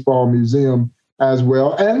Leagues Baseball Museum as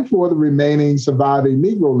well, and for the remaining surviving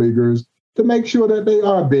Negro Leaguers to make sure that they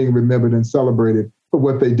are being remembered and celebrated for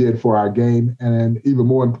what they did for our game, and even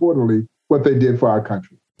more importantly, what they did for our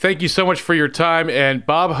country. Thank you so much for your time. And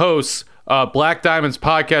Bob hosts Black Diamonds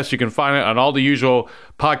podcast. You can find it on all the usual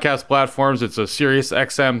podcast platforms. It's a Sirius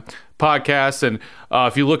XM podcast. And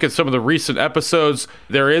if you look at some of the recent episodes,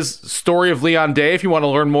 there is Story of Leon Day if you want to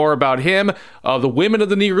learn more about him. The Women of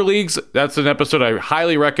the Negro Leagues, that's an episode I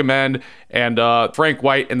highly recommend. And Frank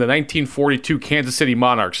White and the 1942 Kansas City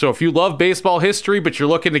Monarchs. So if you love baseball history, but you're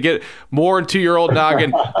looking to get more into your old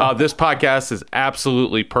noggin, this podcast is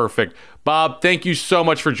absolutely perfect. Bob, thank you so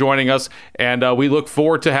much for joining us, and we look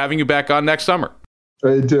forward to having you back on next summer.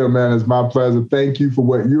 Hey, Tim, man, it's my pleasure. Thank you for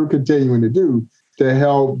what you're continuing to do to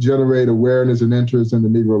help generate awareness and interest in the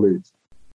Negro Leagues.